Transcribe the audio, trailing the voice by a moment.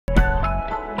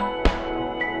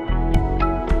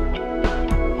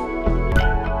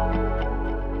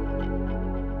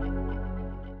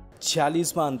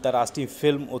46वां अंतर्राष्ट्रीय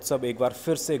फिल्म उत्सव एक बार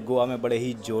फिर से गोवा में बड़े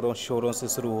ही जोरों शोरों से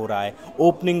शुरू हो रहा है।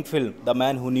 Opening film the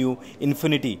man who knew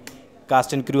infinity.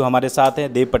 Cast and crew हमारे साथ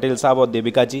हैं देव पटेल साहब और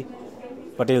देविका जी।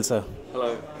 Patel sir,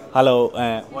 hello.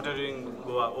 What are you doing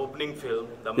Goa opening film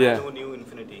the man who knew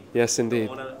infinity? Yes, indeed.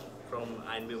 The honor from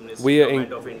INB Ministry We are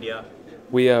Government of India.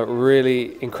 We are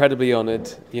really incredibly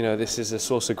honoured. You know, this is a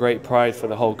source of great pride for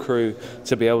the whole crew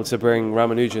to be able to bring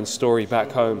Ramanujan's story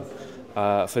back home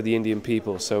for the Indian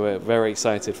people. So we're very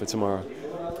excited for tomorrow.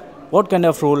 What kind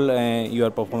of role you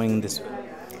are performing in this film?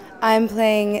 I'm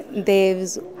playing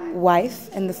Dev's wife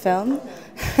in the film.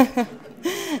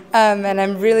 And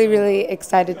I'm really, really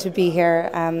excited to be here.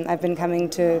 I've been coming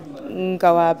to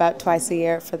Goa about twice a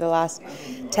year for the last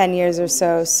 10 years or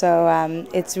so. So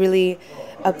it's really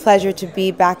a pleasure to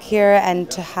be back here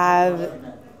and to have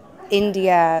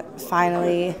India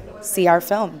finally see our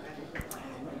film.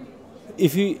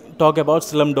 If you talk about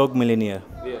Slumdog Millionaire,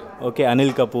 okay, Anil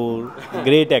Kapoor,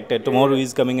 great actor. Tomorrow he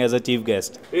is coming as a chief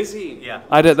guest. Is he?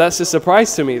 Yeah. That's a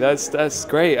surprise to me. That's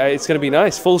great. It's going to be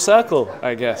nice. Full circle,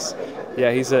 I guess.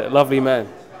 Yeah, he's a lovely man.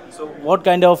 So, what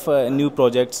kind of new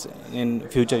projects in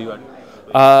future you are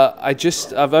doing?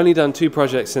 I've only done 2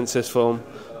 projects since this film.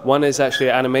 One is actually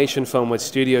an animation film with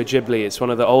Studio Ghibli. It's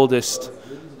one of the oldest,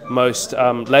 most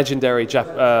legendary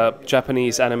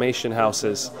Japanese animation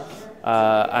houses.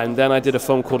 And then I did a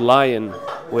film called Lion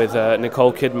with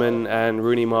Nicole Kidman and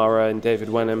Rooney Mara and David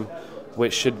Wenham,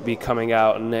 which should be coming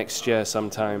out next year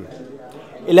sometime.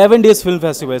 11 days film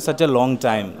festival is such a long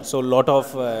time. So lot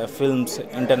of films,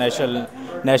 international,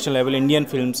 national level Indian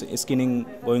films screening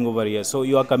going over here. So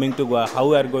you are coming to Goa. How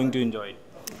are you going to enjoy it?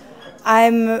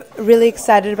 I'm really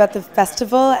excited about the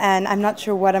festival, and I'm not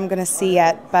sure what I'm going to see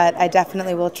yet, but I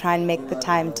definitely will try and make the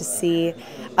time to see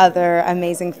other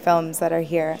amazing films that are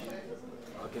here.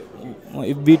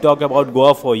 If we talk about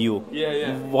Goa for you,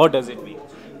 what does it mean?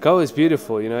 Goa is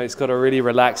beautiful, you know, it's got a really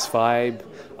relaxed vibe.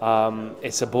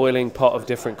 It's a boiling pot of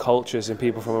different cultures and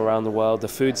people from around the world. The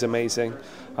food's amazing.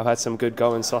 I've had some good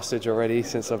Goan sausage already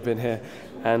since I've been here.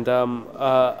 And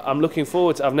I'm looking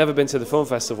forward to, I've never been to the film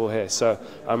festival here, so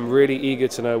I'm really eager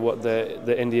to know what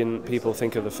the Indian people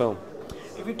think of the film.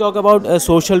 If we talk about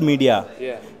social media,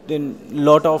 then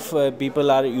lot of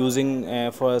people are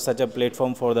using for such a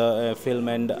platform for the film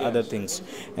and other things.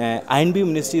 INB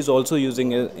Ministry is also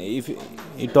using, if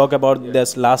you talk about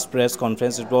this last press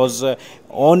conference, it was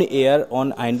on air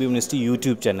on INB Ministry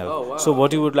YouTube channel. Oh, wow. So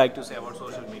what you would like to say about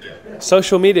social media?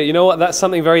 Social media, you know what, that's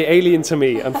something very alien to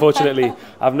me, unfortunately.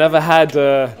 I've never had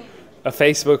a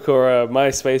Facebook or a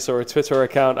MySpace or a Twitter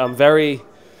account. I'm very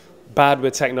bad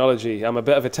with technology. I'm a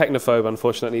bit of a technophobe,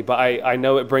 unfortunately, but I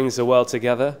know it brings the world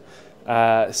together.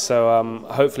 So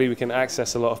hopefully we can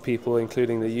access a lot of people,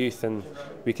 including the youth, and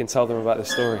we can tell them about the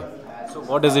story. So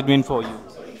what does it mean for you?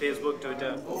 Facebook,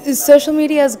 Twitter? Social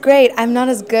media is great. I'm not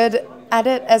as good at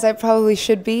it as I probably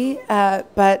should be,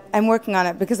 but I'm working on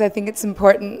it because I think it's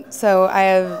important. So I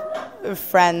have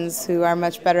friends who are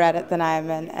much better at it than I am,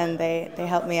 and they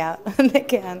help me out when they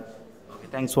can.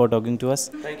 Thanks for talking to us.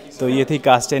 Thank you. तो ये थी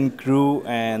cast and crew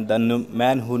and the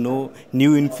man who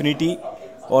knew infinity.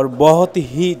 और बहुत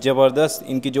ही ज़बरदस्त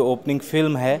इनकी जो opening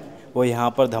film है वो यहाँ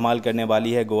पर धमाल करने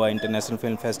वाली है गोवा इंटरनेशनल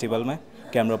फिल्म फेस्टिवल में।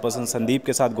 कैमरा पर्सन संदीप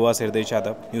के साथ गोवा से हृदय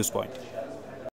यादव, न्यूज़ पॉइंट।